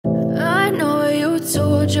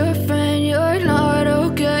told your friend you're not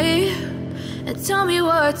okay, and tell me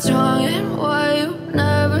what's wrong and why you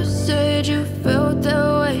never said you felt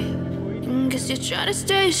that way. Guess you're trying to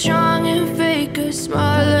stay strong and fake a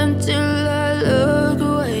smile until I look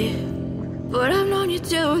away. But I've known you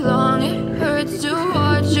too long, it hurts to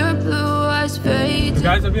watch your blue eyes fade.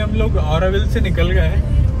 Guys, अभी हम लोग ऑरोविल से निकल गए हैं।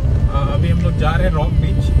 अभी हम लोग जा रहे हैं रॉक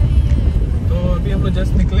बीच। तो अभी हम लोग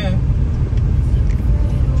जस्ट निकले हैं,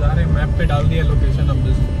 जा रहे हैं, मैप पे डाल दिया लोकेशन, हम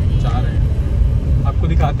जस्ट जा रहे हैं, आपको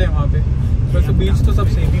दिखाते हैं वहाँ पे। वैसे बीच तो सब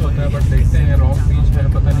सेम ही होता है, बट देखते हैं रॉक बीच है,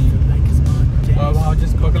 पता नहीं। वहाँ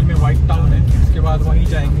जिस बगल में वाइट टाउन है, उसके बाद वहीं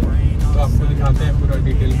जाएंगे, तो आपको दिखाते हैं पूरा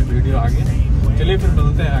डिटेल में वीडियो आगे। चलिए फिर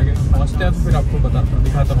मिलते हैं, आगे पहुँचते हैं तो फिर आपको बताता हूँ,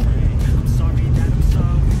 दिखाता हूँ।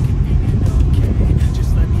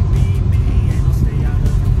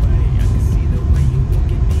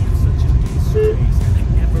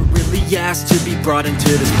 Asked to be brought into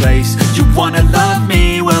this place. You wanna love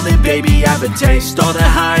me? Well then baby I have a taste. All the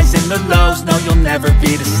highs and the lows, no you'll never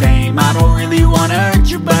be the same. I don't really wanna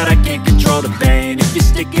hurt you but I can't control the pain. If you're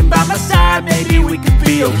sticking by my side, maybe we could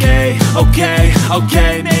be okay.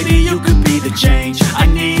 Okay, maybe you could be the change I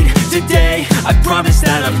need today. I promise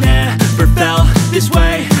that I've never felt this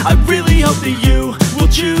way. I really hope that you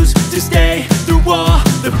will choose to stay through all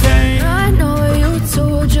the pain. I know you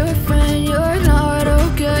told your friend you're not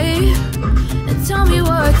okay, and tell me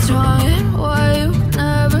what's wrong and why you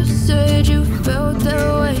never said you felt that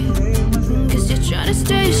way. Guess you're trying to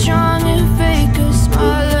stay strong and fake a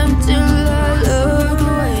smile until I look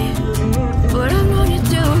away. But I've known you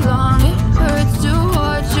too long, it hurts to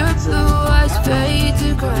watch your blue eyes fade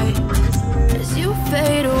to gray as you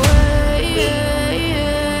fade away.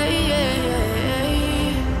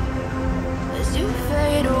 As you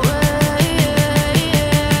fade away.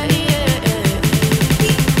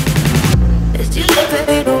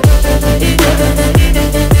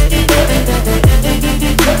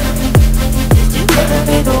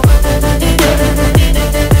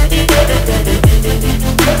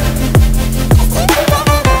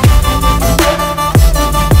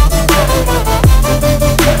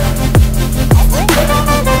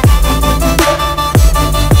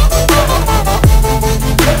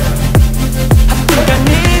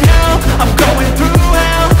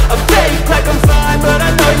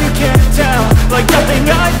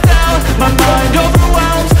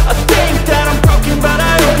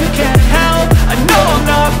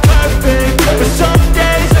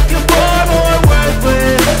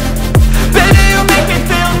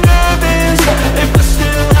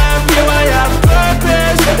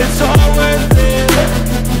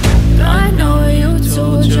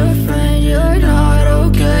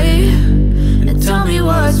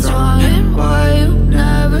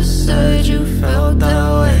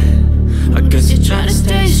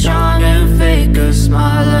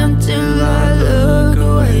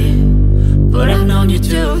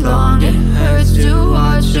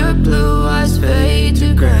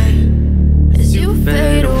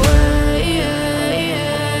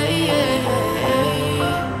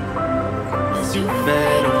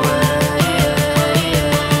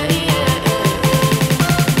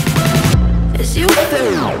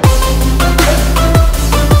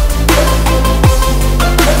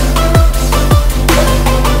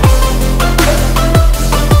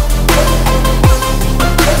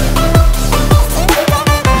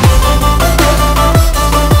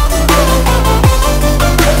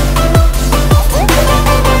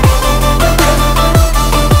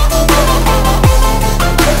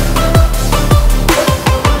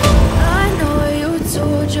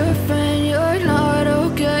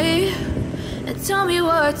 Tell me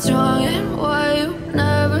what's wrong and why you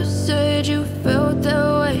never said you felt that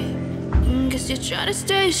way. Guess you're trying to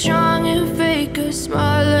stay strong and fake a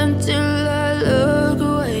smile until I look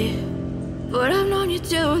away. But I've known you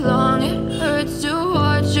too long, it hurts to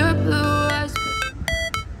watch your blue eyes.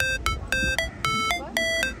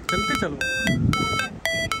 चलते चलो।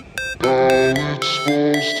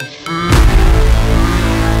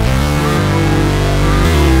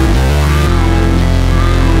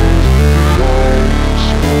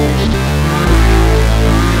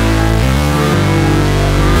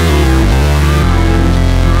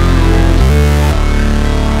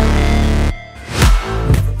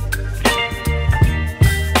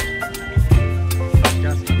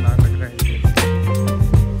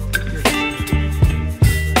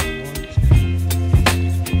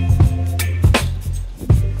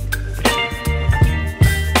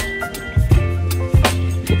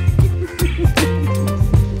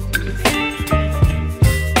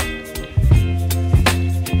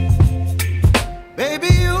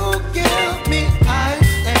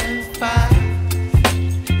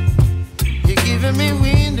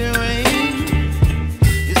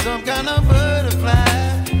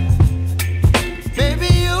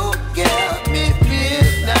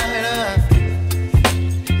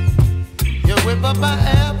 whip up my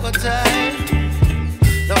appetite.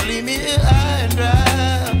 Don't leave me here high and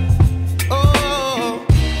dry. Oh,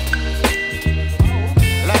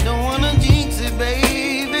 well, I don't wanna jinx it,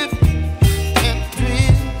 baby. Can't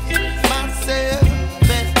twist myself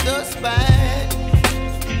at the spine.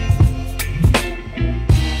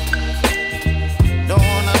 Don't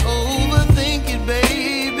wanna overthink it,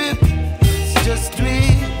 baby. It's just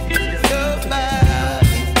twist your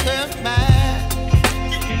body and mine.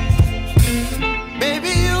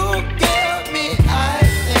 Baby, you give me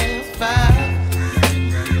ice and fire.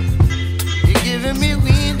 You're giving me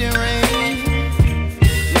wind and rain.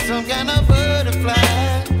 You're some kind of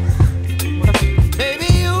butterfly. Baby,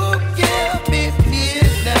 you give me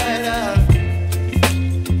midnight.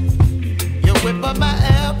 You whip up my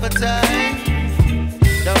appetite.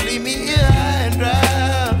 Don't leave me here high and dry.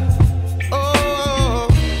 Oh,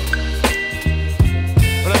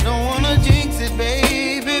 but I don't wanna jinx it,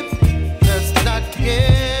 baby. Let's not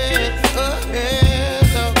get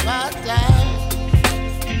ahead of my time.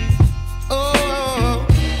 Oh,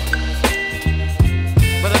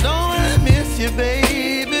 but I don't wanna miss you,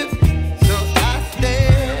 baby. So I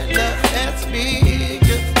stand up and speak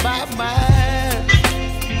just my mind.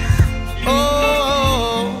 Oh.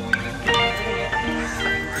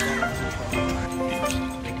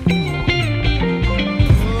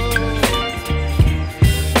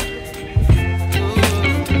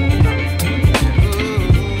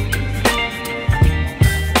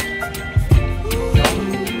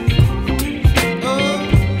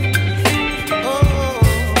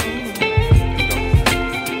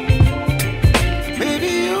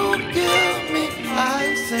 Baby, you give me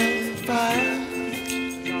ice and fire.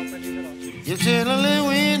 You're chilling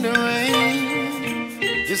wind and rain.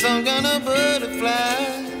 You're some kind of butterfly.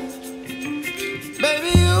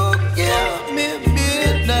 Baby, you give me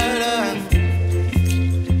midnight.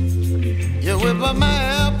 You whip up my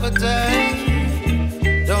appetite.